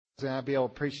going to be able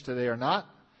to preach today or not,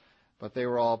 but they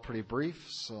were all pretty brief,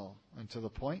 and to the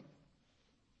point.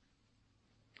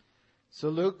 So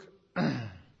Luke,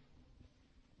 I'm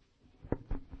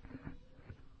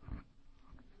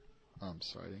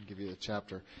sorry, I didn't give you the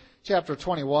chapter. Chapter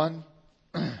 21.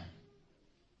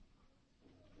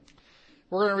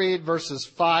 We're going to read verses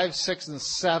 5, 6, and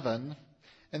 7,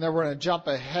 and then we're going to jump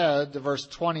ahead to verse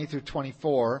 20 through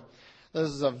 24. This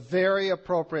is a very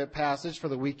appropriate passage for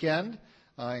the weekend.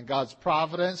 In God's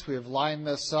providence, we have lined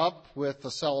this up with the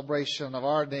celebration of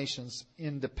our nation's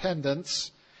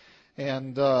independence,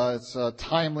 and it's a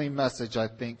timely message, I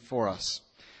think, for us.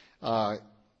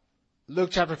 Luke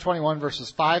chapter 21,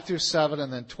 verses 5 through 7,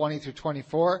 and then 20 through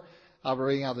 24. I'll be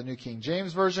reading out the New King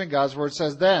James Version. God's Word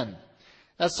says, "Then,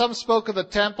 as some spoke of the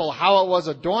temple, how it was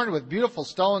adorned with beautiful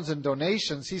stones and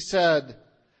donations, he said,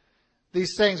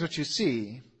 'These things which you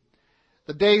see,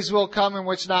 the days will come in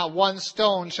which not one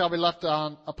stone shall be left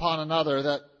upon another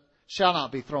that shall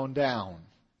not be thrown down.'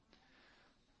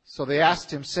 So they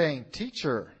asked him, saying,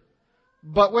 'Teacher,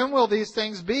 but when will these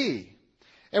things be?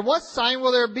 And what sign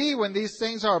will there be when these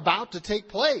things are about to take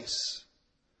place?'"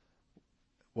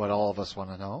 What all of us want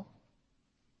to know.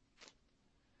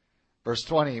 Verse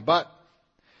 20, "But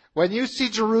when you see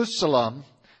Jerusalem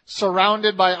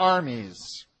surrounded by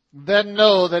armies, then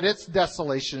know that its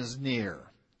desolation is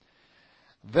near.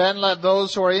 Then let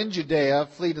those who are in Judea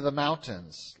flee to the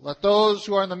mountains. Let those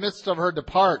who are in the midst of her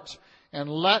depart, and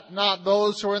let not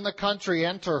those who are in the country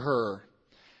enter her.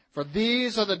 For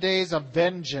these are the days of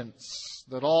vengeance,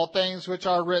 that all things which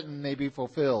are written may be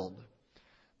fulfilled.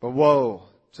 But woe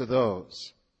to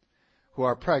those who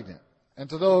are pregnant, and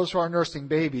to those who are nursing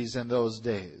babies in those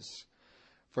days.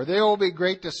 For there will be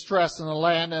great distress in the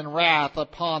land and wrath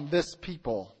upon this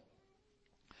people.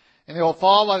 And they will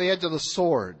fall by the edge of the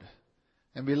sword,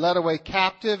 and be led away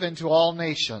captive into all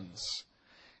nations.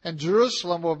 And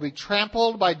Jerusalem will be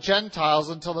trampled by Gentiles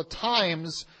until the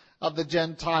times of the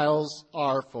Gentiles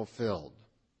are fulfilled."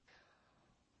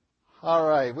 All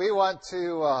right, we want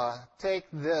to take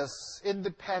this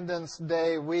Independence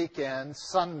Day weekend,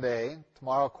 Sunday,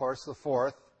 tomorrow, of course, the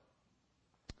 4th,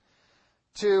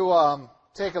 to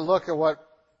take a look at what,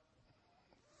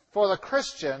 for the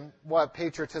Christian, what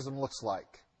patriotism looks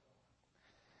like.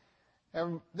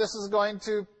 And this is going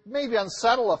to maybe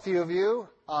unsettle a few of you.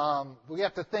 We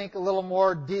have to think a little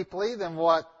more deeply than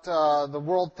what the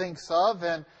world thinks of,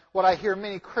 and what I hear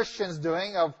many Christians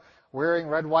doing, of wearing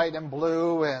red, white, and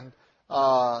blue, and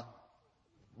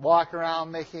walking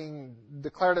around making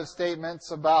declarative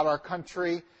statements about our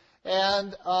country,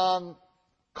 and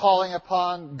calling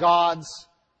upon God's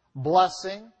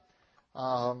blessing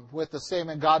with the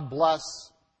statement, "God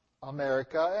bless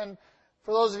America." And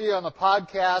for those of you on the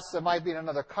podcast that might be in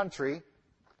another country,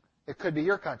 it could be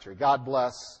your country. God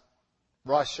bless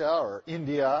Russia or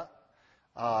India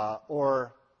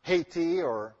or Haiti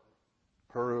or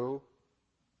Peru,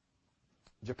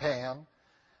 Japan.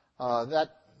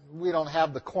 That we don't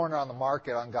have the corner on the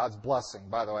market on God's blessing.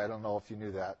 By the way, I don't know if you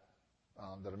knew that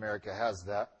America has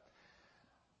that.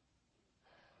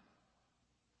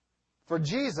 For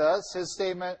Jesus, his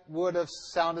statement would have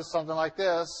sounded something like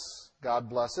this: "God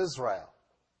bless Israel."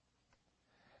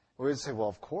 We would say, well,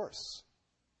 of course,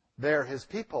 they're his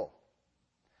people.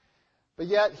 But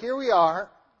yet, here we are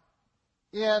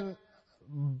in,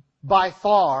 by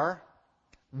far,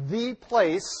 the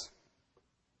place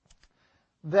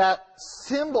that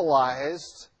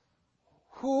symbolized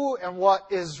who and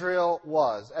what Israel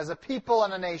was as a people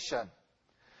and a nation.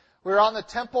 We're on the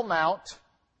Temple Mount.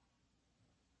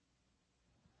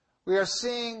 We are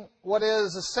seeing what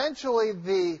is essentially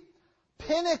the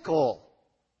pinnacle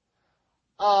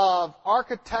of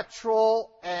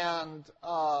architectural and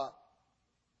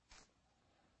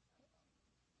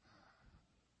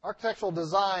architectural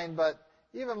design, but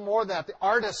even more than that, the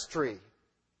artistry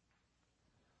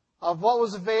of what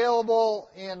was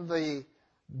available in the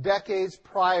decades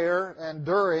prior and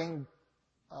during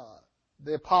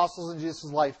the apostles in Jesus'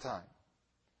 lifetime.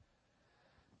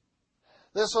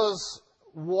 This was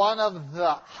one of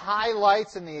the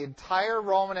highlights in the entire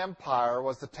Roman Empire,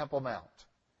 was the Temple Mount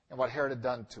and what Herod had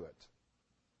done to it.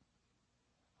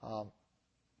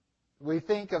 We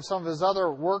think of some of his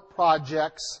other work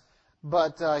projects,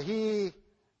 but he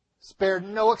spared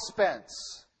no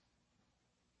expense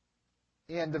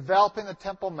in developing the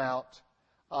Temple Mount,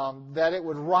 that it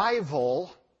would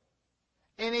rival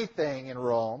anything in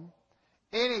Rome,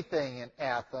 anything in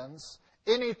Athens,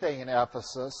 anything in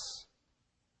Ephesus.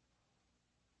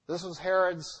 This was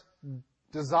Herod's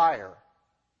desire.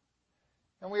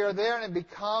 And we are there, and it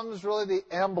becomes really the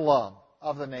emblem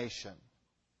of the nation.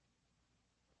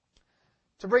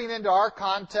 To bring it into our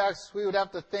context, we would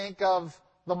have to think of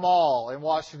the mall in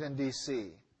Washington, D.C.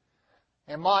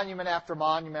 And monument after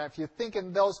monument, if you think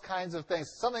in those kinds of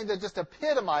things, something that just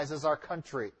epitomizes our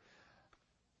country.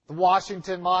 The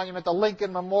Washington Monument, the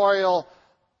Lincoln Memorial,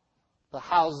 the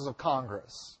Houses of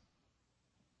Congress.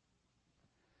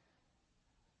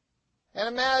 And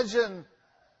imagine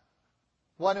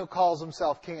one who calls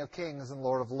himself King of Kings and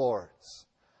Lord of Lords,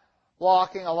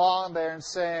 walking along there and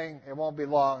saying, it won't be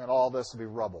long and all this will be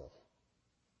rubble.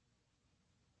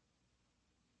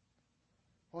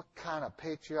 What kind of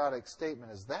patriotic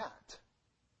statement is that?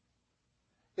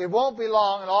 It won't be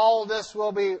long and all this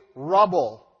will be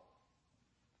rubble.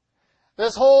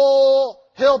 This whole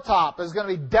hilltop is going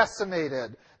to be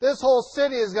decimated. This whole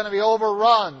city is going to be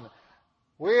overrun.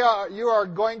 You are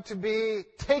going to be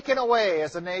taken away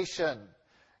as a nation.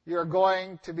 You're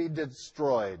going to be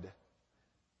destroyed.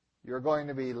 You're going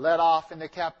to be led off into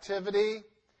captivity.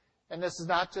 And this is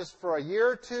not just for a year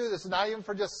or two. This is not even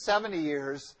for just 70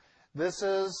 years. This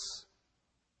is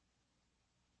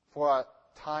for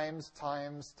times.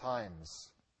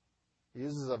 He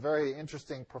uses a very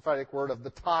interesting prophetic word of the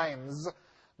times,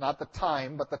 not the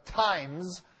time, but the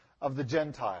times of the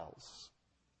Gentiles.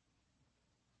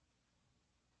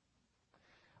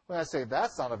 When I say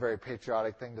that's not a very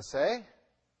patriotic thing to say.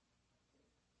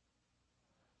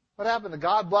 What happened to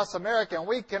God bless America and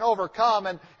we can overcome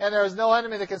and there is no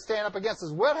enemy that can stand up against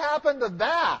us? What happened to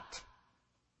that?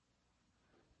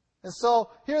 And so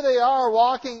here they are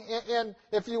walking, and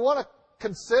if you want to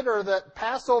consider that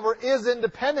Passover is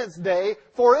Independence Day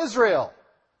for Israel.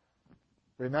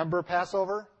 Remember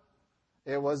Passover?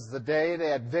 It was the day they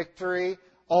had victory,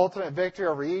 ultimate victory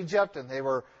over Egypt, and they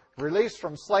were released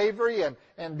from slavery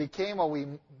and became what we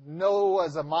know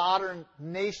as a modern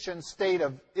nation state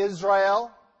of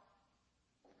Israel.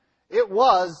 It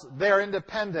was their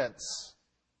independence.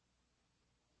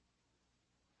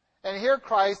 And here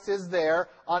Christ is there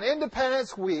on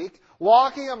Independence Week,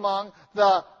 walking among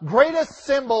the greatest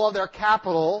symbol of their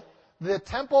capital, the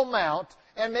Temple Mount,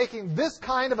 and making this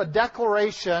kind of a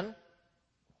declaration.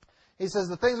 He says,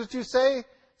 the things which you say,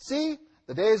 see,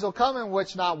 the days will come in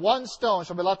which not one stone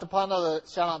shall be left upon another that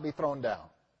shall not be thrown down.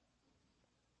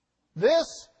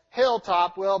 This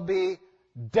hilltop will be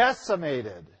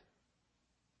decimated.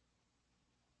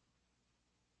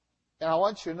 And I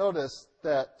want you to notice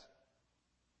that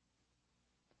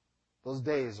those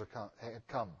days had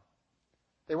come.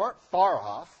 They weren't far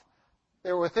off.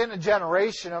 They were within a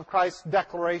generation of Christ's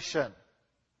declaration.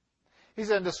 He's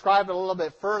going to describe it a little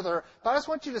bit further, but I just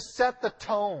want you to set the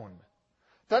tone,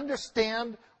 to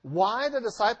understand why the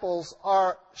disciples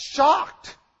are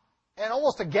shocked and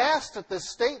almost aghast at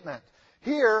this statement.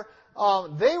 Here,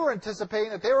 they were anticipating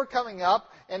that they were coming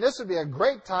up, and this would be a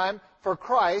great time for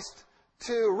Christ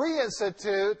to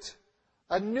reinstitute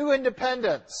a new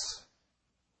independence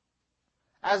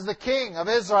as the King of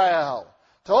Israel,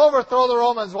 to overthrow the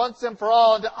Romans once and for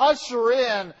all, and to usher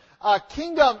in a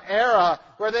kingdom era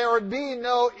where there would be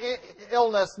no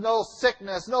illness, no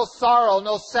sickness, no sorrow,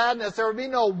 no sadness. There would be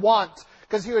no want,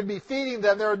 because He would be feeding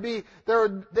them. They would be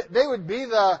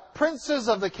the princes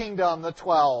of the kingdom, the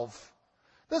 12.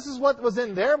 This is what was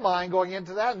in their mind going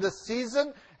into that in this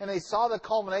season, and they saw the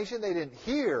culmination. They didn't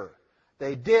hear.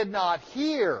 They did not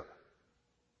hear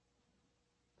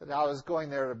that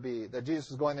that Jesus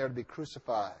was going there to be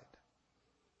crucified,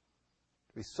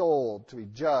 to be sold, to be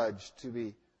judged, to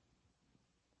be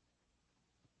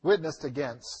witnessed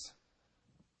against.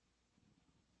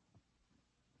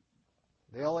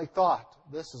 They only thought,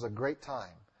 this is a great time.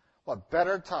 What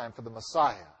better time for the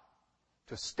Messiah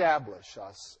to establish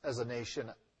us as a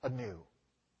nation anew?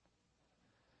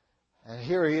 And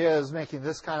here He is making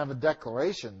this kind of a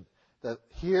declaration that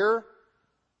here,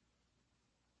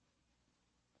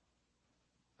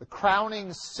 the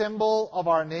crowning symbol of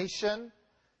our nation,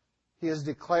 He is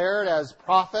declared as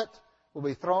prophet, will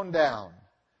be thrown down.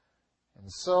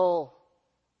 And so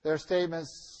their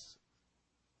statements,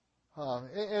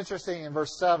 interesting in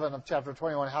verse 7 of chapter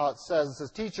 21 how it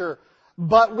says, Teacher,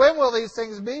 but when will these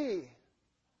things be?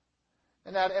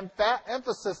 And that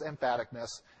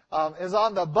emphaticness is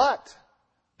on the but.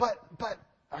 But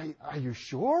are you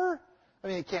sure? I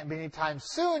mean, it can't be any time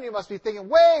soon. You must be thinking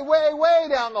way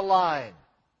down the line.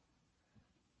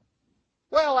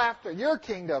 Well, after your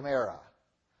kingdom era.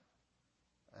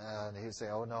 And He'd say,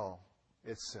 oh no,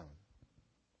 it's soon.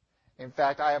 In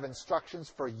fact, I have instructions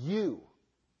for you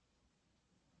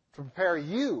to prepare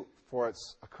you for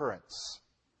its occurrence.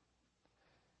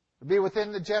 To be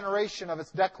within the generation of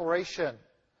its declaration.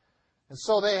 And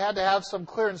so they had to have some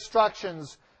clear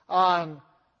instructions on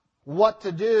what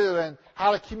to do and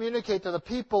how to communicate to the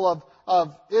people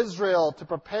of Israel to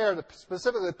prepare,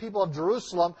 specifically the people of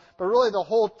Jerusalem, but really the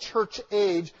whole church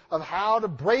age of how to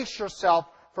brace yourself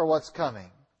for what's coming.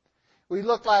 We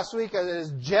looked last week at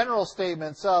his general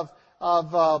statements of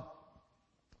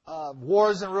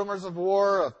wars and rumors of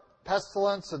war, of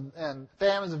pestilence and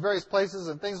famines in various places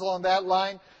and things along that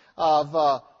line, of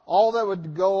all that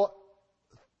would go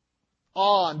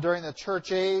on during the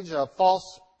church age, of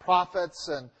false prophets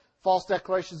and false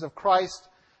declarations of Christ.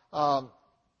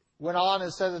 Went on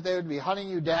and said that they would be hunting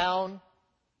you down,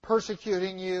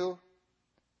 persecuting you,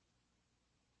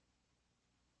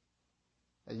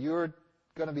 that you are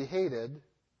going to be hated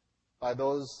by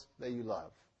those that you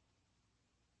love.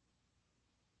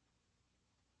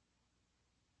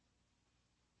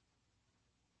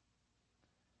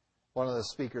 One of the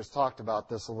speakers talked about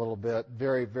this a little bit,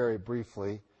 very, very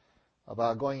briefly,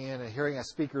 about going in and hearing a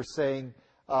speaker saying,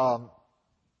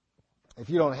 if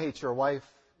you don't hate your wife,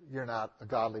 you're not a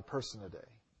godly person today.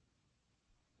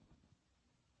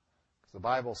 Because the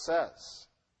Bible says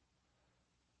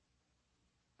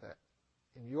that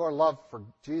in your love for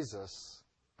Jesus,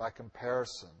 by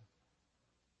comparison,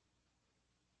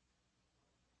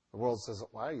 the world says,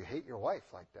 why do you hate your wife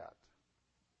like that?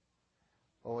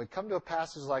 When we come to a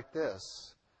passage like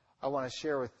this, I want to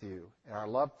share with you, in our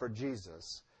love for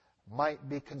Jesus might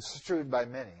be construed by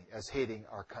many as hating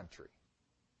our country.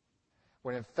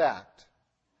 When in fact,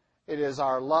 it is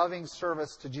our loving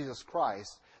service to Jesus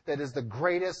Christ that is the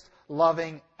greatest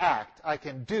loving act I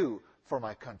can do for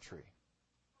my country.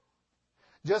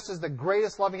 Just as the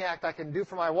greatest loving act I can do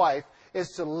for my wife is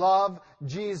to love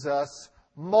Jesus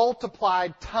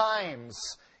multiplied times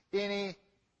any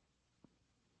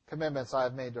commitments I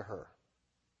have made to her.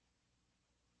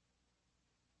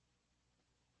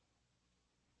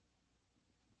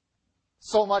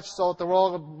 So much so that the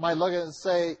world might look at it and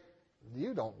say,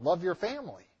 you don't love your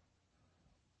family.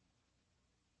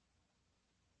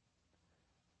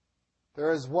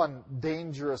 There is one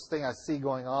dangerous thing I see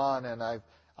going on, and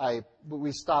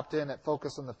we stopped in at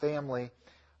Focus on the Family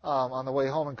on the way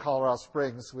home in Colorado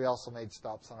Springs. We also made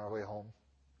stops on our way home.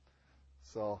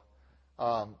 So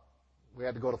we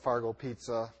had to go to Fargo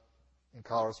Pizza in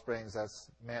Colorado Springs. That's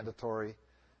mandatory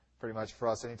pretty much for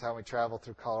us anytime we travel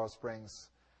through Colorado Springs.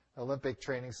 Olympic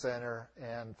Training Center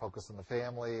and Focus on the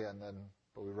Family,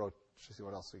 but we wrote to see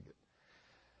what else we get.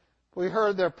 We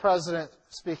heard their president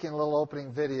speaking a little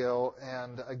opening video,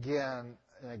 and again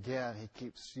he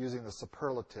keeps using the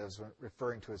superlatives when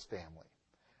referring to his family.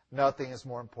 Nothing is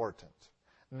more important.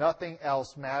 Nothing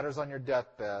else matters on your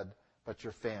deathbed but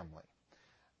your family.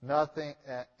 Nothing,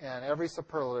 and every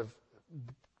superlative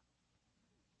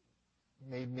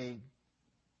made me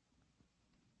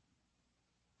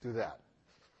do that.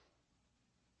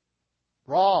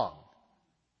 Wrong.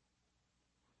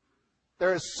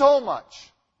 There is so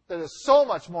much that is so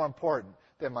much more important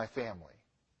than my family.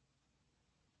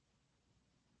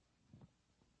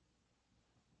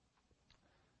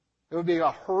 It would be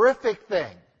a horrific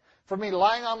thing for me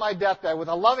lying on my deathbed with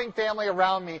a loving family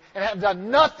around me and have done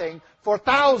nothing for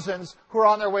thousands who are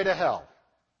on their way to hell.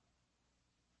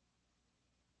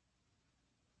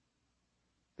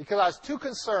 Because I was too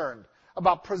concerned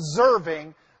about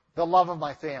preserving the love of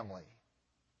my family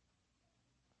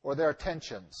or their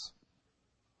attentions.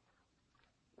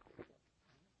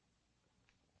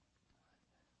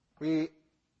 We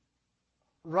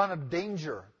run a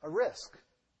danger, a risk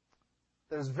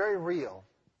that is very real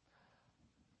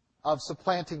of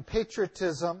supplanting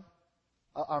patriotism,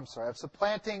 of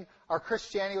supplanting our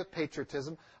Christianity with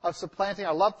patriotism, of supplanting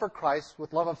our love for Christ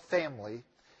with love of family,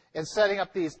 and setting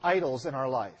up these idols in our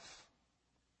life.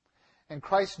 And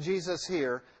Christ Jesus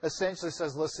here essentially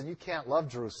says, listen, you can't love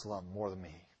Jerusalem more than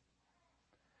me,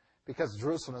 because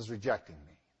Jerusalem is rejecting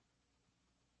me.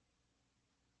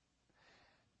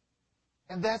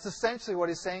 And that's essentially what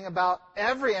he's saying about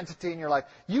every entity in your life.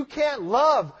 You can't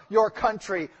love your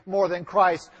country more than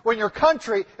Christ when your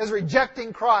country is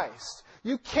rejecting Christ.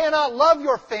 You cannot love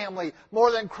your family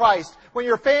more than Christ when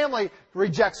your family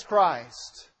rejects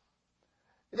Christ.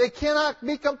 They cannot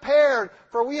be compared,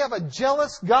 for we have a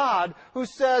jealous God who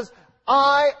says,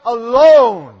 I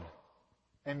alone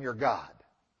am your God.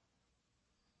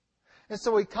 And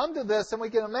so we come to this and we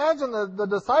can imagine the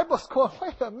disciples going,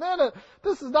 wait a minute,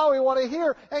 this is not what we want to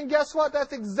hear. And guess what?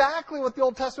 That's exactly what the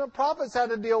Old Testament prophets had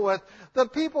to deal with. The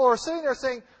people are sitting there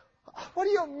saying, what do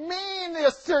you mean the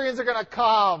Assyrians are going to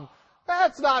come?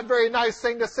 That's not a very nice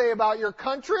thing to say about your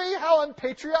country. How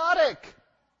unpatriotic.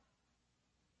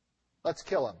 Let's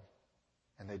kill him.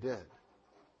 And they did.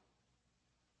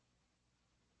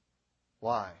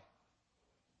 Why?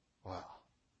 Well,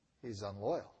 he's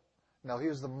unloyal. No, he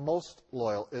was the most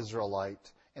loyal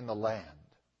Israelite in the land.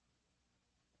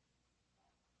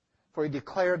 For he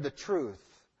declared the truth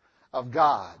of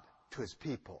God to his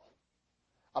people.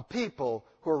 A people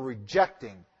who are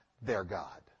rejecting their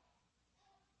God.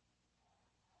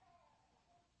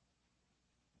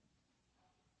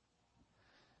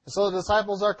 And so the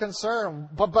disciples are concerned.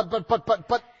 But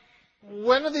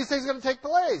when are these things going to take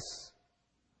place?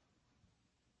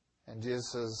 And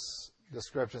Jesus'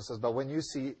 description says, but when you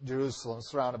see Jerusalem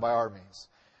surrounded by armies,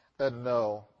 then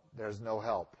know there's no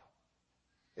help.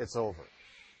 It's over.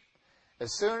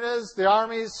 As soon as the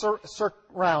armies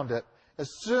surround it, as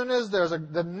soon as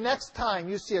the next time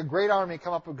you see a great army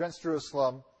come up against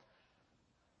Jerusalem,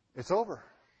 it's over.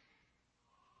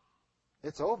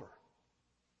 It's over.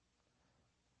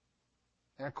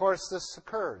 And of course, this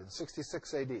occurred in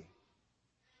 66 AD.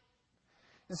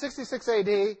 In 66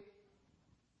 AD,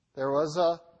 there was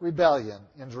a rebellion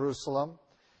in Jerusalem.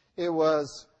 It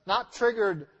was not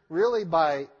triggered really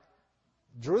by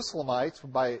Jerusalemites,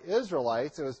 by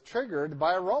Israelites. It was triggered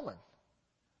by a Roman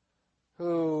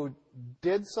who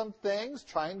did some things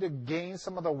trying to gain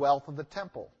some of the wealth of the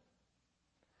temple.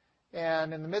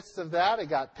 And in the midst of that, it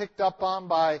got picked up on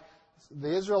by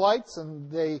the Israelites, and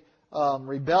they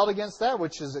rebelled against that,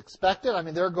 which is expected. I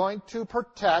mean, they're going to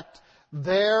protect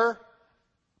their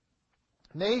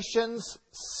nation's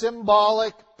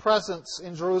symbolic presence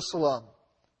in Jerusalem.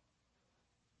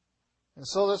 And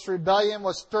so this rebellion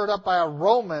was stirred up by a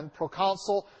Roman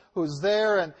proconsul who's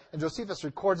there, and Josephus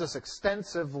records this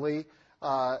extensively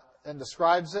and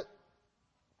describes it.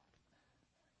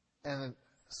 And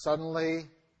suddenly,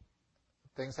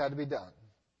 things had to be done.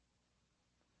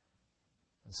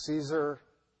 And Caesar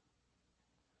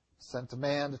sent a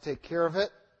man to take care of it.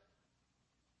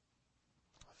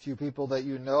 A few people that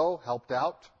you know helped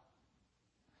out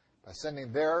by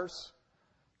sending theirs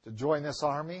to join this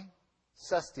army.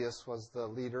 Cestius was the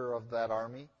leader of that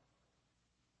army.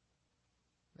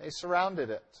 They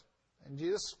surrounded it. And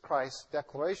Jesus Christ's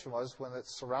declaration was, when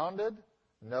it's surrounded,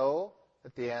 know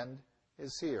that the end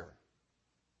is here.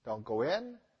 Don't go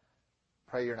in.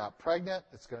 Pray you're not pregnant.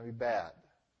 It's going to be bad.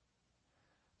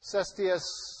 Cestius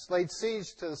laid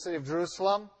siege to the city of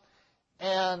Jerusalem,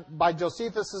 and by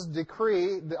Josephus'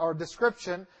 decree or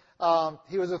description,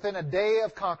 he was within a day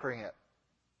of conquering it.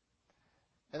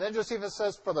 And then Josephus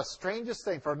says, for the strangest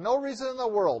thing, for no reason in the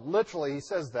world, literally he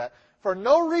says that, for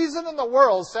no reason in the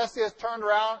world, Cestius turned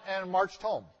around and marched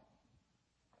home.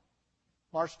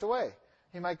 Marched away.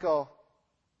 He might go,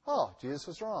 oh, Jesus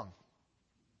was wrong.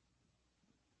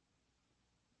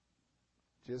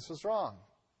 Jesus was wrong.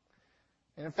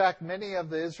 And in fact, many of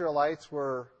the Israelites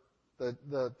were,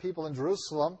 the people in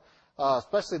Jerusalem,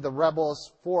 especially the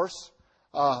rebellious force,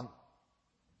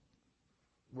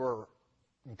 were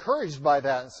encouraged by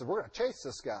that and said, we're going to chase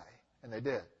this guy. And they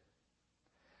did.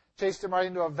 Chased him right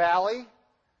into a valley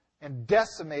and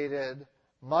decimated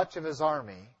much of his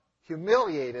army,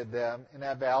 humiliated them in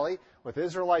that valley with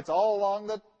Israelites all along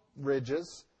the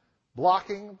ridges,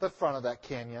 blocking the front of that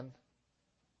canyon,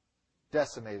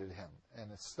 decimated him. And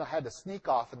it had to sneak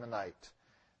off in the night.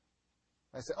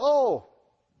 I said, oh,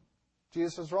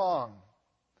 Jesus was wrong.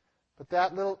 But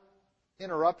that little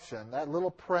interruption, that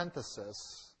little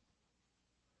parenthesis,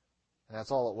 and that's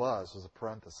all it was a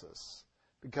parenthesis.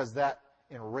 Because that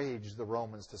enraged the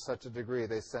Romans to such a degree,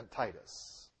 they sent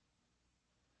Titus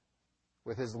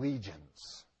with his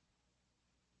legions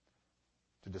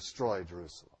to destroy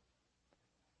Jerusalem.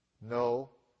 No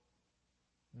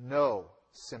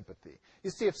sympathy. You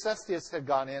see, if Cestius had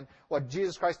gone in, what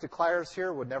Jesus Christ declares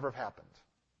here would never have happened.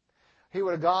 He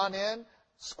would have gone in,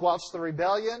 squelched the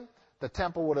rebellion, the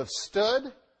temple would have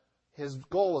stood. His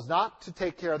goal was not to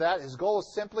take care of that. His goal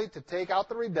was simply to take out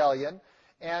the rebellion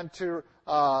and to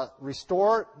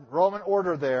restore Roman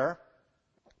order there.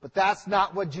 But that's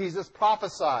not what Jesus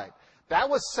prophesied. That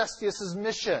was Cestius'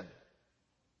 mission.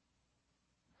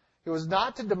 He was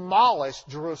not to demolish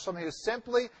Jerusalem. He was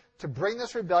simply to bring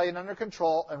this rebellion under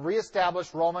control and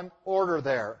reestablish Roman order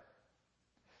there.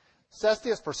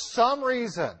 Cestius, for some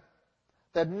reason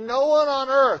that no one on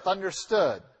earth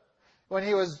understood, when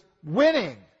he was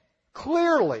winning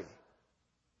clearly,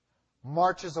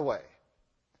 marches away.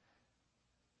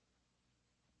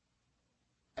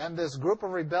 And this group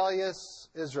of rebellious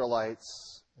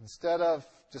Israelites, instead of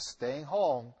just staying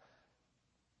home,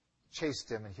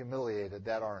 chased him and humiliated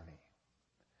that army.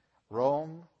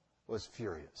 Rome was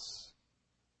furious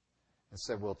and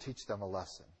said, we'll teach them a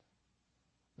lesson.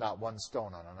 Not one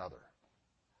stone on another.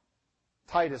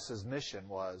 Titus's mission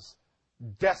was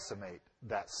decimate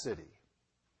that city.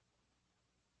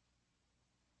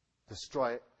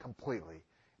 Destroy it completely.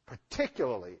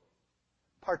 Particularly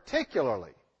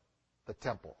particularly the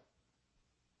temple.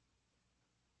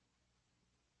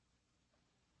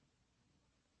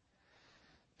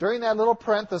 During that little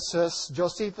parenthesis,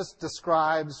 Josephus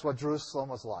describes what Jerusalem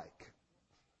was like.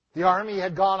 The army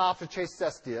had gone off to chase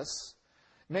Cestius.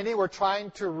 Many were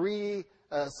trying to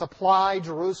resupply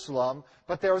Jerusalem,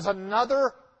 but there was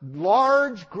another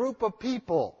large group of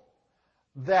people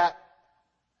that,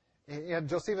 in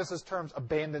Josephus' terms,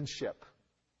 abandoned ship.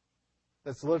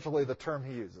 That's literally the term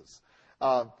he uses.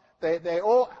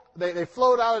 They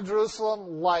flowed out of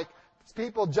Jerusalem like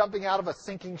people jumping out of a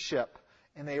sinking ship,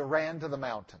 and they ran to the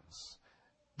mountains.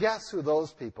 Guess who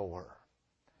those people were?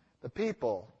 The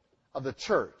people of the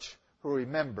church who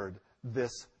remembered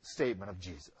this statement of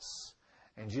Jesus.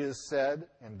 And Jesus said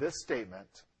in this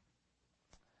statement,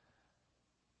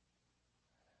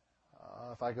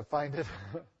 if I could find it,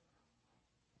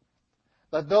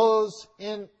 let those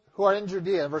who are in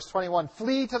Judea, in verse 21,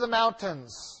 flee to the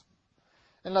mountains,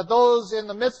 and let those in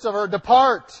the midst of her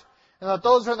depart, and let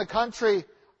those who are in the country,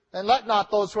 and let not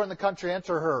those who are in the country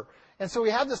enter her. And so we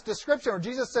have this description where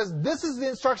Jesus says, this is the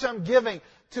instruction I'm giving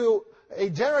to a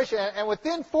generation, and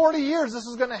within 40 years this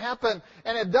is going to happen,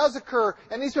 and it does occur,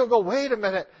 and these people go, wait a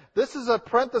minute, this is a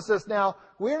parenthesis now,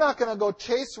 we're not going to go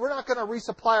chase, we're not going to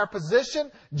resupply our position,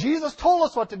 Jesus told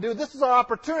us what to do, this is our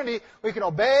opportunity, we can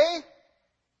obey,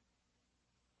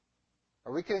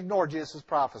 or we can ignore Jesus'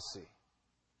 prophecy.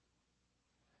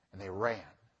 And they ran.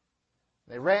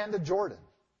 They ran to Jordan.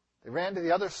 They ran to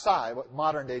the other side, what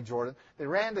modern-day Jordan. They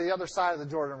ran to the other side of the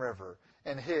Jordan River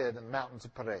and hid in the mountains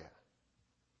of Perea.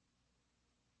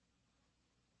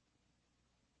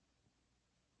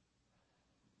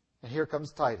 And here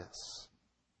comes Titus.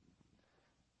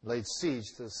 Laid siege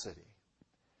to the city.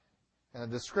 And the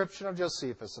description of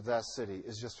Josephus of that city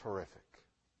is just horrific.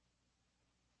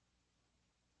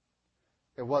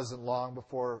 It wasn't long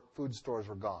before food stores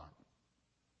were gone.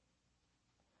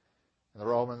 And the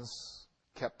Romans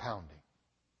kept pounding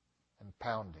and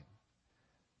pounding.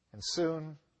 And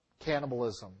soon,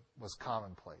 cannibalism was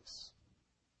commonplace.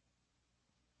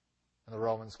 And the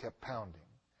Romans kept pounding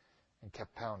and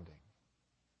kept pounding.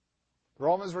 The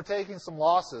Romans were taking some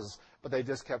losses, but they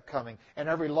just kept coming. And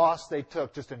every loss they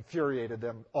took just infuriated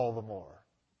them all the more.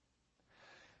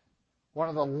 One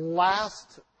of the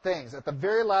last things, at the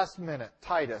very last minute,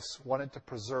 Titus wanted to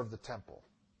preserve the temple.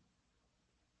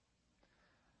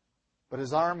 But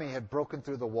his army had broken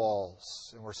through the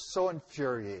walls and were so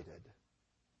infuriated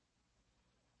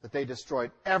that they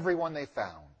destroyed everyone they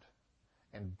found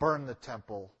and burned the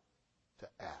temple to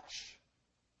ash.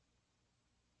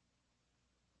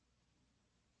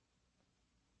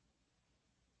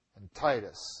 And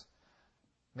Titus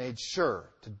made sure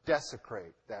to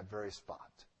desecrate that very spot.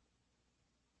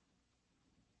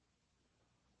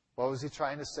 What was he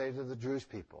trying to say to the Jewish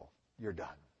people? You're done.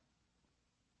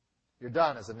 You're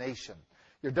done as a nation.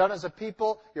 You're done as a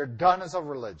people. You're done as a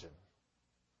religion.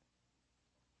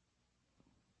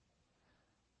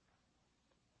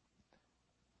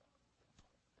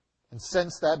 And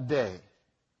since that day,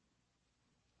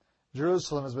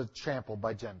 Jerusalem has been trampled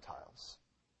by Gentiles.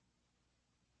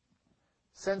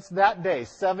 Since that day,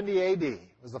 70 A.D.,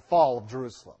 was the fall of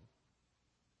Jerusalem.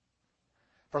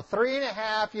 For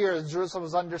 3.5 years, Jerusalem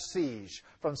was under siege.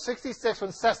 From 66,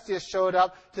 when Cestius showed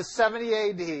up, to 70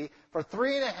 A.D., for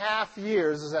 3.5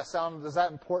 years. Is that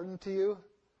important to you?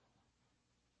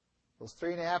 Those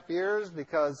 3.5 years,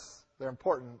 because they're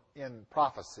important in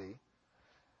prophecy.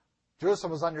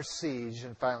 Jerusalem was under siege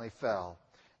and finally fell.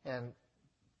 And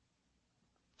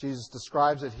Jesus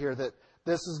describes it here that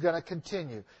this is going to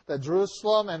continue. That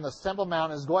Jerusalem and the Temple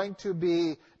Mount is going to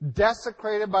be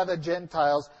desecrated by the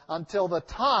Gentiles until the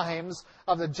times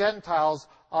of the Gentiles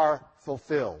are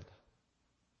fulfilled.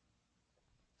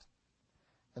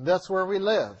 And that's where we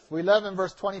live. We live in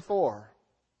verse 24.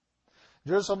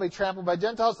 Jerusalem will be trampled by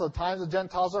Gentiles till the times of the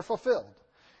Gentiles are fulfilled.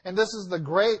 And this is the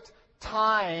great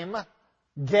time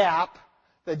gap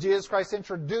that Jesus Christ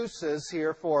introduces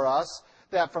here for us,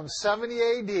 that from 70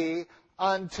 A.D.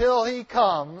 until He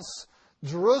comes,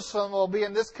 Jerusalem will be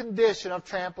in this condition of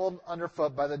trampled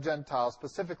underfoot by the Gentiles,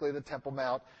 specifically the Temple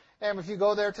Mount. And if you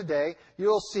go there today,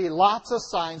 you'll see lots of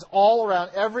signs all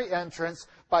around every entrance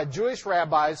by Jewish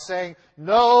rabbis saying,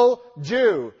 no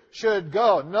Jew should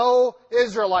go, no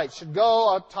Israelite should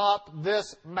go atop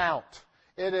this mount.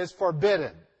 It is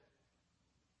forbidden.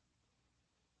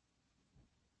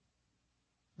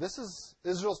 This is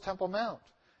Israel's Temple Mount.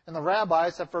 And the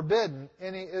rabbis have forbidden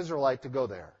any Israelite to go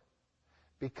there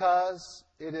because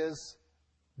it is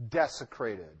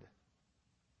desecrated.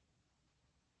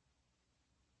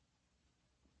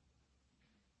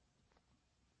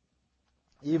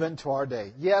 even to our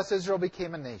day. Yes, Israel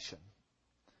became a nation.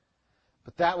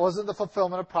 But that wasn't the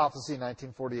fulfillment of prophecy in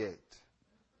 1948.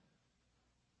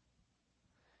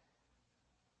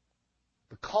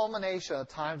 The culmination of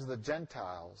the times of the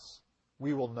Gentiles,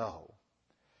 we will know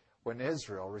when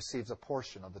Israel receives a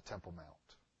portion of the Temple Mount.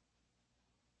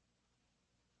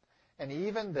 And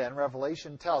even then,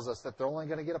 Revelation tells us that they're only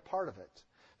going to get a part of it,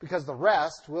 because the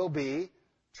rest will be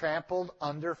trampled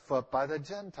underfoot by the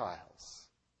Gentiles.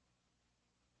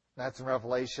 That's in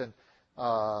Revelation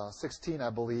 16,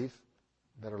 I believe.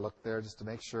 Better look there just to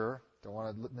make sure. Don't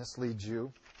want to mislead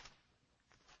you.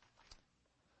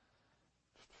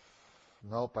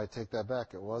 Nope, I take that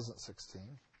back. It wasn't 16.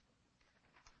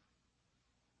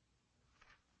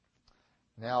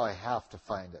 Now I have to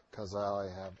find it because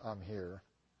I'm here.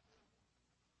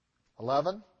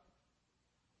 11?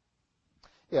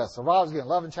 Yeah, so Rob's getting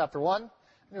 11, chapter 1. I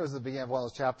knew it was the beginning of one of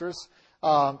those chapters.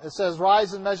 It says,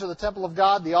 "Rise and measure the temple of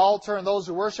God, the altar, and those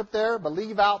who worship there, but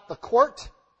leave out the court,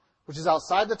 which is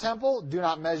outside the temple. Do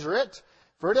not measure it,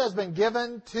 for it has been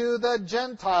given to the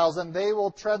Gentiles, and they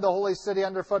will tread the holy city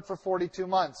underfoot for 42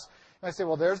 months. And I say,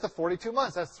 well, there's the 42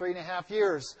 months. That's 3.5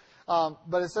 years.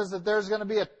 But it says that there's going to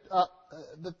be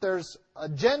there's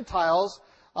Gentiles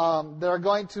that are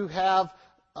going to have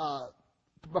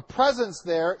a presence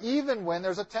there even when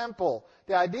there's a temple.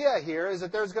 The idea here is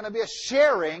that there's going to be a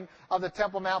sharing of the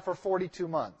Temple Mount for 42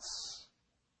 months.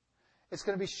 It's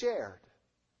going to be shared.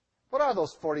 What are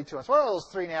those 42 months? What are those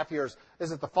 3.5 years?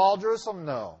 Is it the fall of Jerusalem?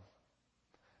 No.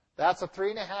 That's a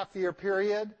 3.5 year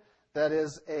period that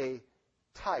is a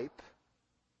type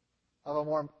of a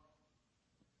more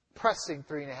pressing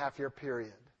 3.5 year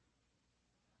period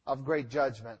of great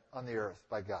judgment on the earth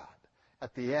by God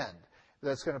at the end.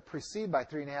 That's going to precede by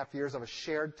 3.5 years of a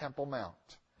shared Temple Mount.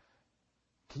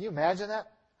 Can you imagine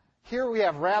that? Here we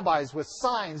have rabbis with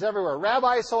signs everywhere.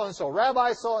 Rabbi so-and-so,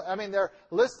 Rabbi so... I mean, they're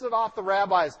listed off. The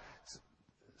rabbis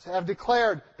have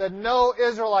declared that no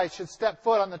Israelite should step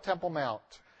foot on the Temple Mount.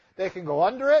 They can go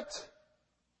under it.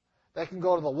 They can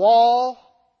go to the wall,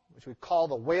 which we call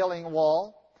the Wailing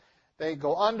Wall. They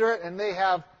go under it, and they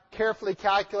have carefully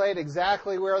calculated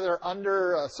exactly where they're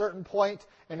under a certain point,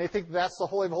 and they think that's the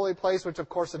Holy of Holy Place, which of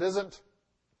course it isn't.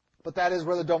 But that is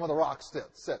where the Dome of the Rock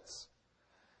sits.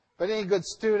 But any good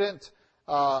student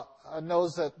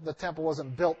knows that the temple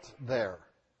wasn't built there.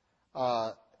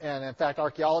 And in fact,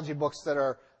 archaeology books that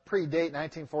are predate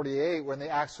 1948, when they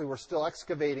actually were still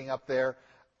excavating up there,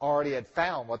 already had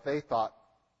found what they thought.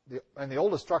 And the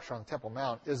oldest structure on the Temple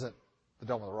Mount isn't the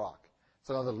Dome of the Rock. It's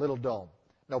another little dome.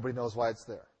 Nobody knows why it's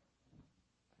there.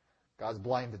 God's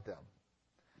blinded them.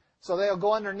 So they'll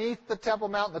go underneath the Temple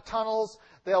Mount in the tunnels.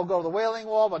 They'll go to the Wailing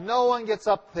Wall, but no one gets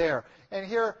up there. And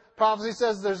here, prophecy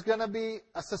says there's going to be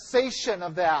a cessation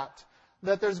of that.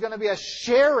 That there's going to be a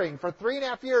sharing for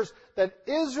 3.5 years. That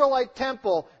Israelite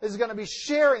temple is going to be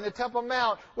sharing the Temple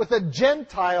Mount with the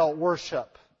Gentile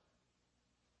worship.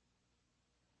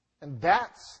 And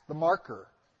that's the marker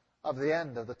of the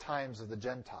end of the times of the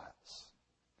Gentiles.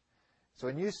 So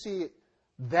when you see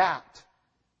that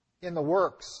in the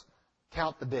works,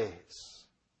 count the days,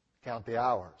 count the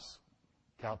hours,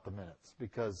 count the minutes,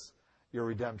 because your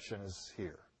redemption is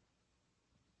here.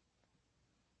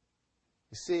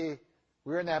 You see,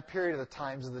 we're in that period of the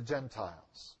times of the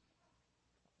Gentiles.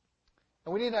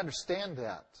 And we need to understand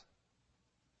that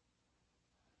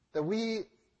we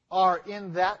are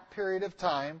in that period of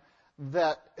time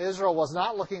that Israel was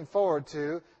not looking forward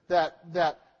to,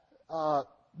 that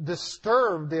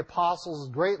disturbed the apostles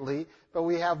greatly, but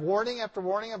we have warning after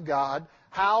warning of God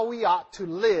how we ought to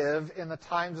live in the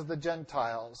times of the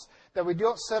Gentiles. That we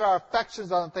don't set our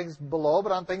affections on things below,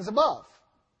 but on things above.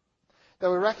 That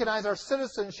we recognize our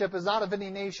citizenship is not of any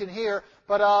nation here,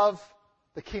 but of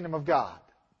the kingdom of God.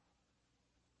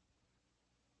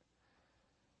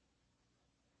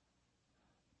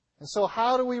 And so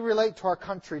how do we relate to our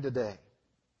country today?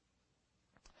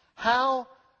 How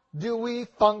do we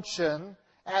function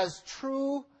as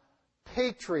true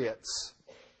patriots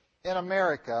in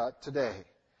America today?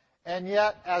 And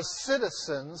yet, as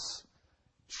citizens,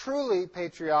 truly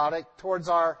patriotic towards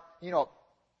our,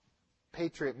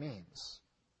 patriot means.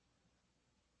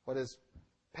 What is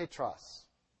Petros?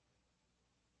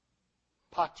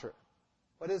 Patra.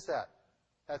 What is that?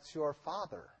 That's your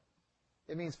father.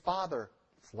 It means father's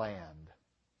land.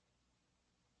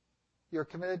 You're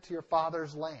committed to your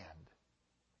father's land.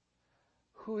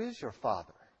 Who is your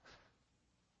father?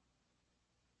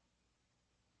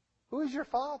 Who is your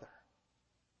father?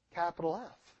 Capital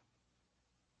F.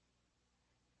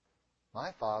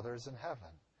 My Father is in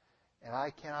heaven, and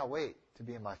I cannot wait to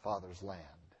be in my Father's land.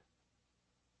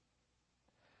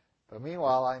 But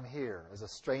meanwhile, I'm here as a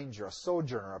stranger, a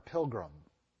sojourner, a pilgrim.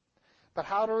 But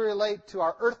how do we relate to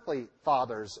our earthly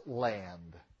father's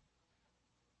land?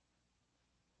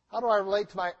 How do I relate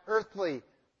to my earthly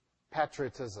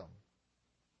patriotism?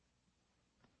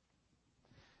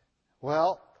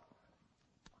 Well,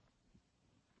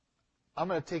 I'm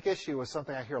going to take issue with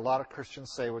something I hear a lot of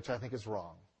Christians say, which I think is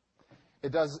wrong.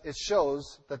 It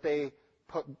shows that they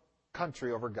put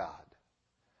country over God.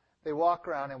 They walk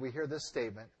around and we hear this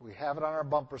statement. We have it on our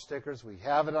bumper stickers. We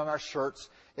have it on our shirts.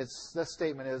 This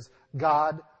statement is,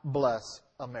 God bless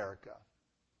America.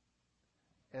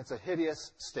 And it's a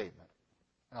hideous statement.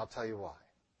 And I'll tell you why.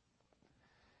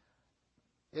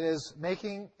 It is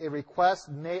making a request,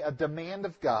 a demand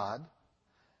of God,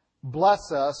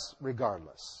 bless us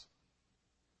regardless.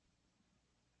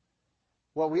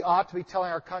 What we ought to be telling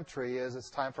our country is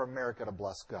it's time for America to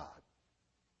bless God.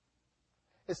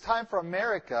 It's time for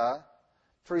America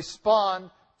to respond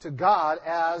to God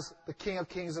as the King of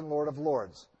Kings and Lord of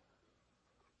Lords.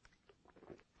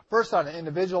 First, on an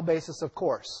individual basis, of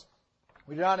course.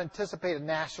 We do not anticipate a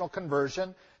national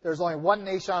conversion. There's only one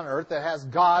nation on earth that has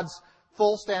God's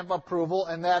full stamp of approval,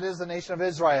 and that is the nation of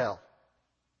Israel.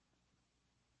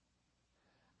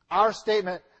 Our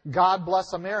statement, God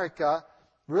bless America,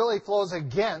 really flows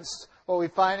against what we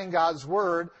find in God's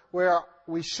Word, where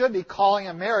we should be calling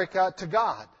America to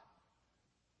God.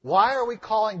 Why are we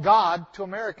calling God to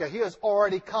America? He has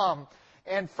already come.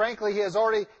 And frankly, He has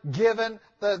already given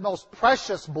the most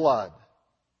precious blood.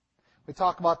 We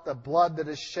talk about the blood that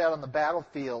is shed on the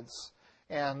battlefields.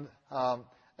 And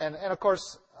of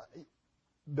course,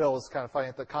 Bill was kind of funny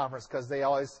at the conference because they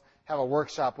always have a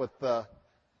workshop with the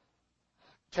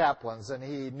chaplains, and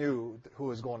he knew who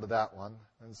was going to that one.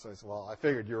 And so I said, well, I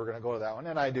figured you were going to go to that one.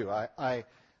 And I do.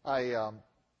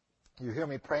 You hear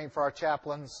me praying for our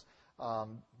chaplains.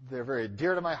 They're very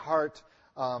dear to my heart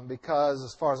because,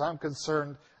 as far as I'm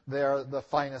concerned, they're the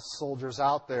finest soldiers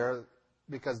out there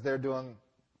because they're doing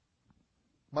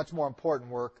much more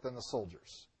important work than the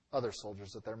soldiers, other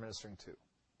soldiers that they're ministering to.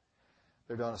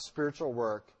 They're doing a spiritual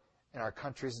work in our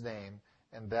country's name,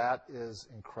 and that is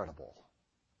incredible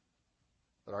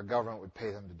that our government would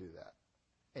pay them to do that.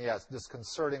 And yeah, it's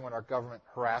disconcerting when our government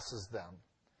harasses them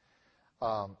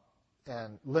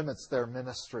and limits their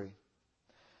ministry.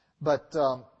 But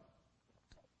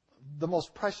the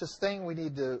most precious thing we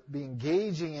need to be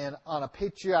engaging in on a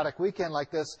patriotic weekend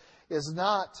like this is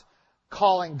not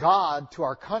calling God to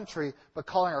our country, but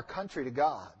calling our country to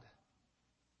God.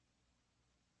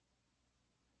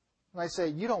 When I say,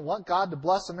 you don't want God to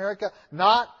bless America,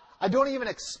 I don't even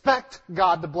expect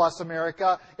God to bless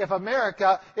America if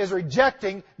America is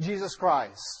rejecting Jesus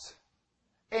Christ.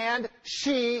 And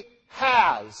she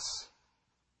has.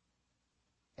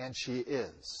 And she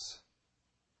is.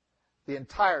 The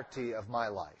entirety of my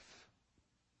life.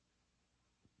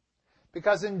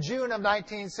 Because in June of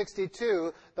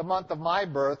 1962, the month of my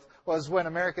birth, was when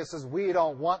America says, we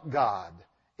don't want God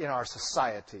in our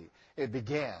society. It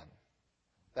began.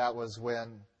 That was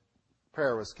when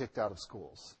prayer was kicked out of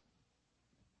schools.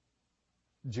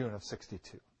 June of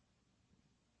 62.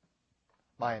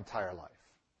 My entire life.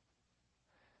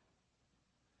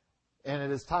 And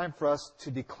it is time for us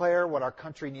to declare what our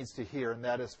country needs to hear, and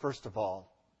that is, first of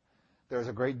all, there is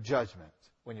a great judgment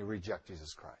when you reject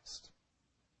Jesus Christ.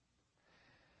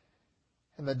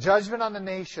 And the judgment on the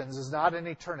nations is not in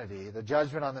eternity. The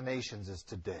judgment on the nations is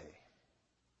today,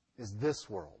 is this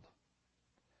world.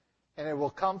 And it will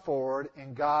come forward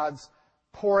in God's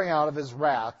pouring out of His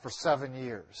wrath for 7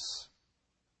 years.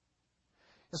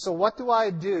 And so what do I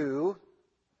do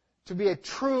to be a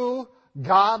true,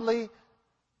 godly,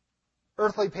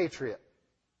 earthly patriot?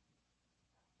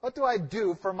 What do I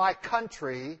do for my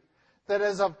country that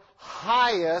is of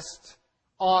highest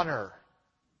honor?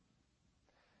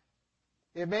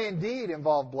 It may indeed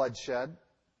involve bloodshed,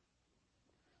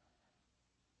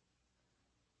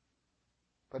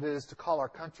 but it is to call our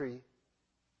country,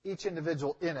 each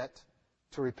individual in it,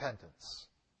 to repentance.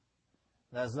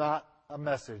 And that is not a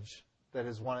message that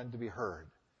is wanted to be heard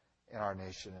in our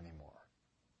nation anymore.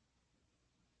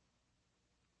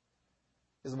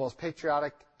 Is the most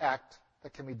patriotic act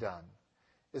that can be done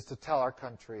is to tell our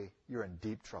country, you're in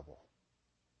deep trouble.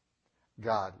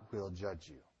 God will judge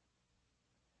you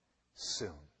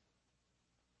soon.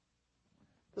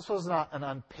 This was not an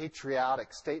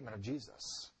unpatriotic statement of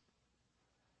Jesus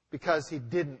because He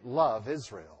didn't love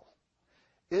Israel.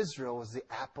 Israel was the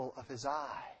apple of His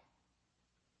eye.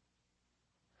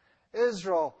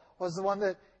 Israel was the one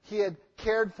that He had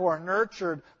cared for and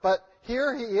nurtured, but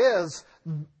here He is,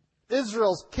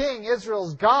 Israel's king,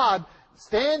 Israel's God,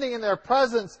 standing in their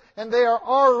presence, and they are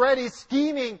already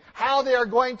scheming how they are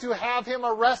going to have him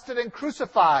arrested and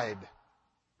crucified.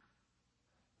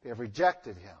 They have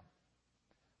rejected him.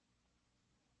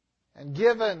 And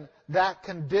given that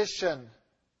condition,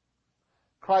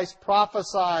 Christ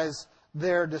prophesies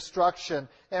their destruction.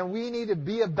 And we need to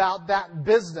be about that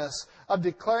business of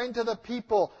declaring to the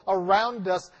people around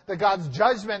us that God's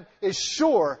judgment is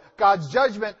sure. God's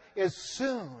judgment is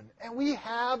soon. And we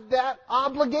have that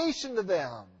obligation to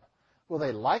them. Will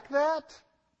they like that?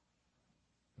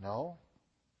 No.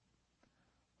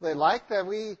 Will they like that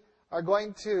we are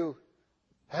going to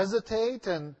hesitate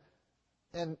and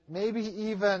maybe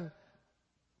even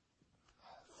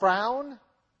frown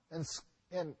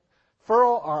and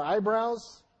furrow our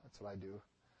eyebrows? That's what I do.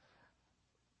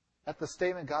 At the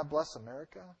statement, God bless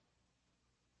America.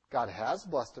 God has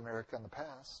blessed America in the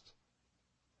past.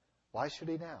 Why should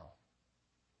He now?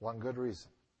 One good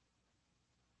reason.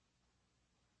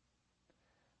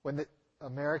 When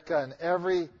America in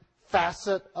every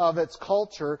facet of its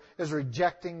culture is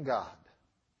rejecting God.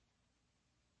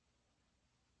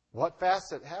 What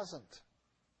facet hasn't?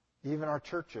 Even our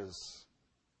churches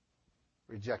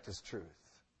reject His truth.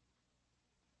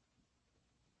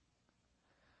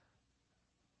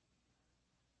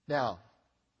 Now,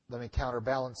 let me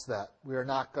counterbalance that. We are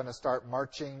not going to start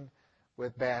marching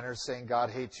with banners saying God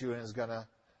hates you and is going to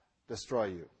destroy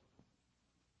you.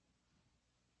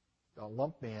 Don't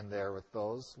lump me in there with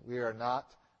those. We are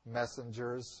not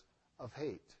messengers of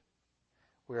hate.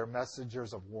 We are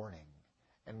messengers of warning.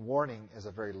 And warning is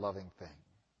a very loving thing.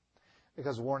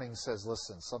 Because warning says,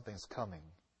 listen, something's coming.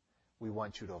 We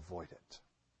want you to avoid it.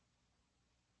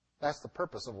 That's the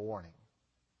purpose of a warning.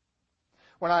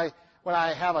 When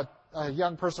I have a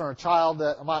young person or a child,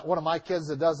 one of my kids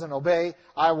that doesn't obey,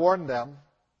 I warn them.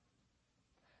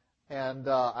 And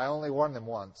I only warn them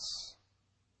once.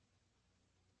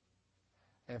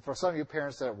 And for some of you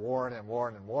parents that warn and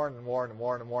warn and warn and warn and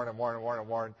warn and warn and warn and warn and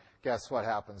warn, guess what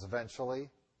happens eventually?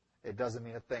 It doesn't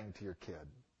mean a thing to your kid.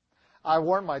 I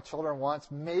warn my children once,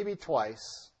 maybe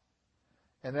twice,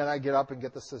 and then I get up and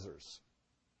get the scissors.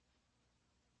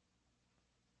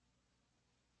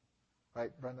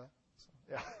 Right, Brenda?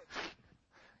 Yeah.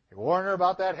 You warn her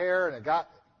about that hair, and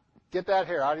get that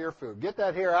hair out of your food. Get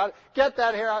that hair out. Get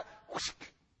that hair out.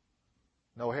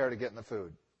 No hair to get in the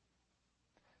food.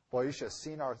 Boy, you should have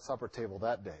seen our supper table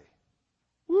that day.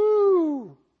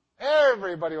 Woo!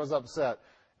 Everybody was upset.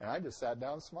 And I just sat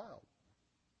down and smiled.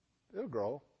 It'll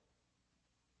grow.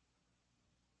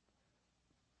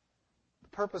 The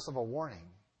purpose of a warning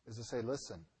is to say,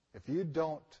 listen, if you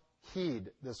don't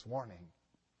heed this warning,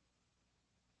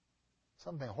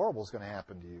 something horrible is going to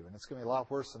happen to you, and it's going to be a lot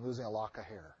worse than losing a lock of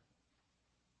hair.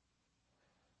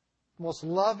 The most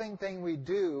loving thing we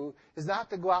do is not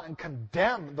to go out and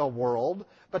condemn the world,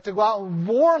 but to go out and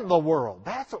warn the world.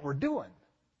 That's what we're doing.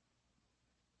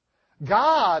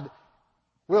 God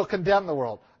will condemn the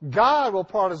world. God will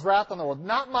pour out His wrath on the world.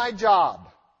 Not my job.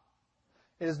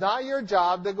 It is not your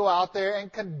job to go out there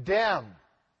and condemn.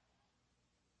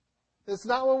 It's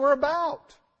not what we're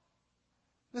about.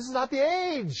 This is not the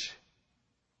age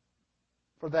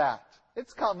for that.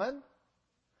 It's coming.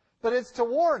 But it's to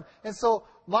warn. And so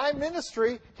my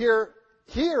ministry here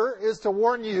is to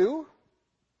warn you.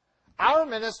 Our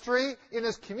ministry in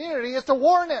this community is to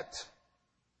warn it.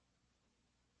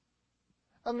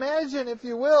 Imagine, if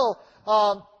you will,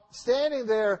 standing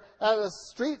there at a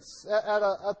street,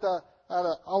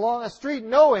 along a street,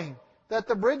 knowing that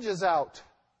the bridge is out,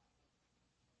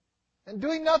 and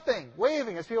doing nothing,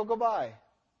 waving as people go by.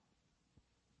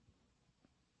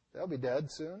 They'll be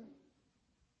dead soon.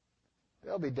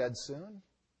 They'll be dead soon.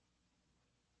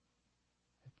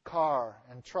 Car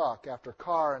and truck after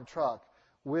car and truck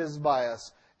whiz by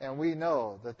us, and we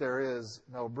know that there is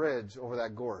no bridge over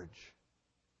that gorge.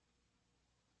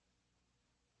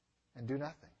 And do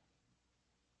nothing.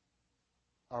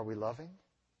 Are we loving?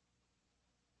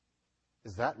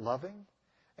 Is that loving?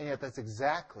 And yet that's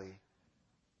exactly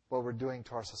what we're doing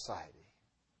to our society.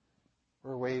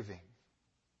 We're waving,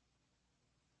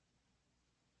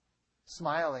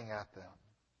 smiling at them,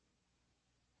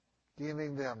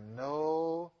 giving them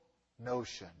no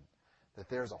notion that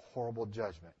there's a horrible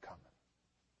judgment coming.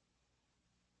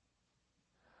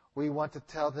 We want to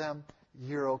tell them,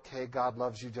 you're okay, God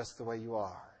loves you just the way you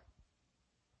are.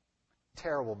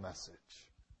 Terrible message.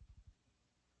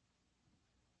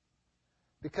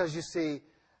 Because you see,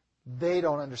 they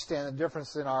don't understand the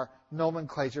difference in our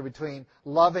nomenclature between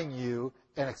loving you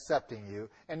and accepting you.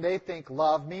 And they think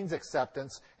love means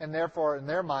acceptance, and therefore, in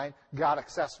their mind, God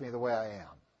accepts me the way I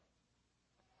am.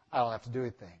 I don't have to do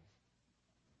anything.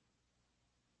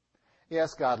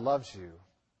 Yes, God loves you.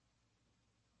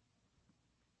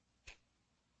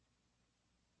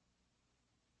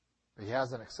 But He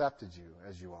hasn't accepted you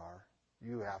as you are.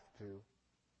 You have to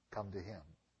come to Him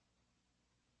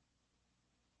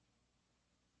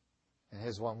in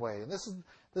His one way. And this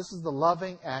is the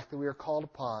loving act that we are called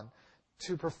upon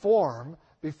to perform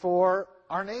before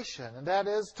our nation, and that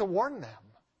is to warn them.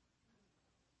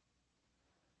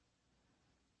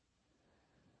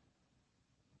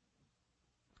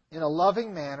 In a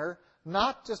loving manner,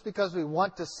 not just because we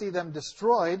want to see them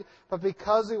destroyed, but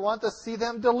because we want to see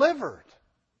them delivered.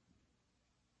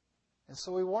 And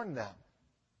so we warn them.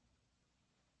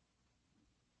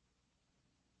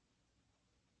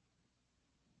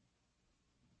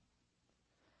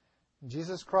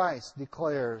 Jesus Christ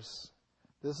declares,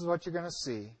 this is what you're going to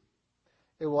see.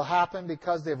 It will happen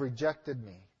because they've rejected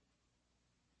me.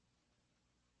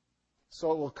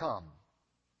 So it will come.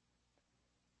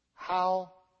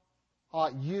 How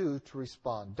ought you to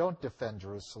respond? Don't defend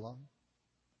Jerusalem.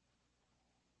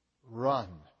 Run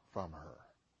from her.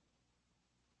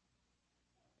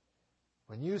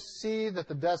 When you see that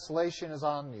the desolation is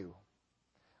on you,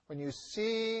 when you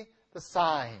see the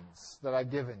signs that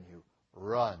I've given you,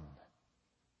 run.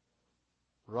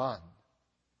 Run.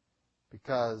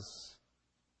 Because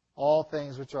all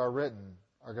things which are written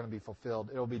are going to be fulfilled.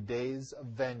 It will be days of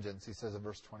vengeance, he says in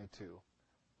verse 22.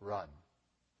 Run.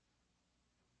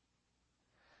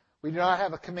 We do not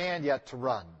have a command yet to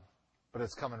run, but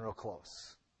it's coming real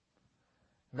close.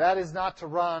 That is not to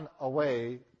run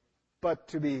away, but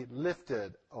to be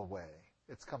lifted away.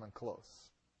 It's coming close.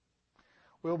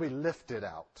 We'll be lifted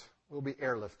out. We'll be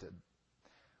airlifted.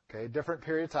 Okay, different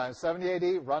period of time. 70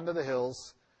 AD, run to the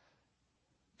hills.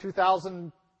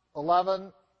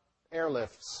 2011,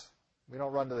 airlifts. We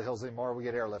don't run to the hills anymore, we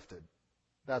get airlifted.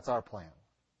 That's our plan.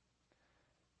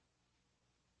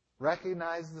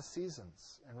 Recognize the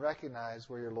seasons and recognize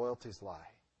where your loyalties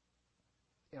lie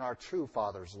in our true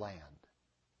Father's land.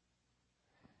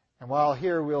 And while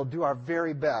here we'll do our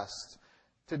very best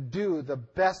to do the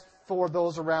best for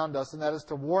those around us, and that is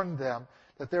to warn them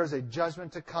that there's a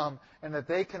judgment to come and that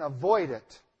they can avoid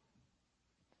it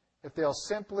if they'll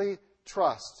simply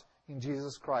trust in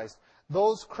Jesus Christ.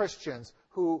 Those Christians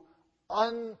who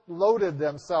unloaded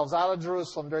themselves out of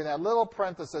Jerusalem during that little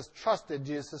parenthesis trusted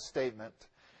Jesus' statement.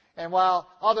 And while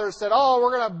others said, oh,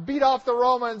 we're going to beat off the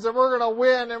Romans and we're going to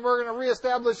win and we're going to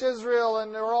reestablish Israel,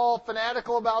 and they're all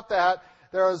fanatical about that,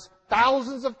 there was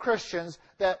thousands of Christians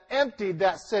that emptied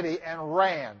that city and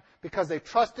ran because they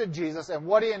trusted Jesus. And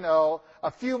what do you know? A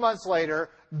few months later,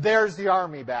 there's the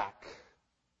army back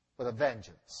with a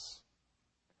vengeance.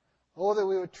 Oh, that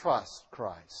we would trust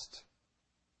Christ.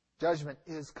 Judgment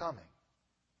is coming.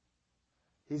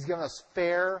 He's given us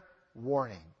fair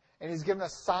warning. And He's given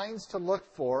us signs to look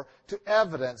for to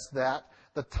evidence that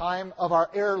the time of our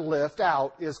airlift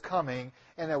out is coming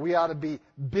and that we ought to be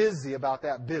busy about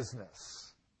that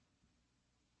business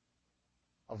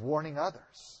of warning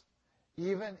others.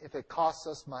 Even if it costs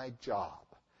us my job.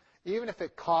 Even if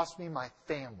it costs me my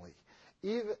family.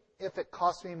 Even if it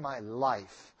costs me my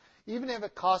life. Even if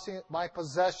it costs me my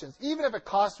possessions. Even if it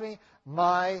costs me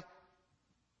my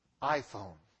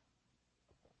iPhone.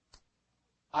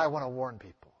 I want to warn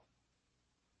people.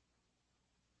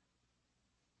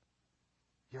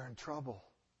 You're in trouble.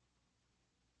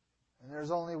 And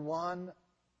there's only one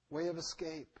way of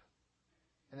escape.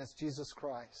 And it's Jesus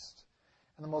Christ.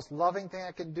 And the most loving thing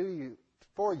I can do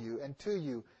for you and to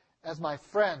you as my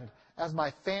friend, as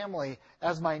my family,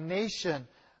 as my nation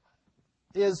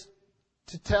is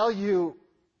to tell you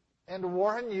and to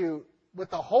warn you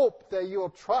with the hope that you will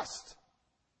trust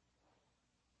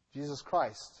Jesus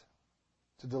Christ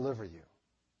to deliver you.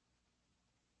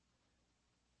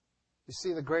 You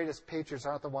see, the greatest patriots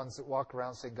aren't the ones that walk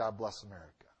around saying, God bless America.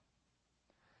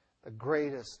 The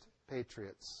greatest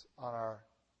patriots on our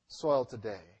soil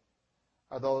today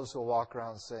are those who walk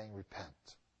around saying,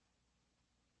 repent,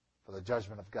 for the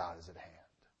judgment of God is at hand.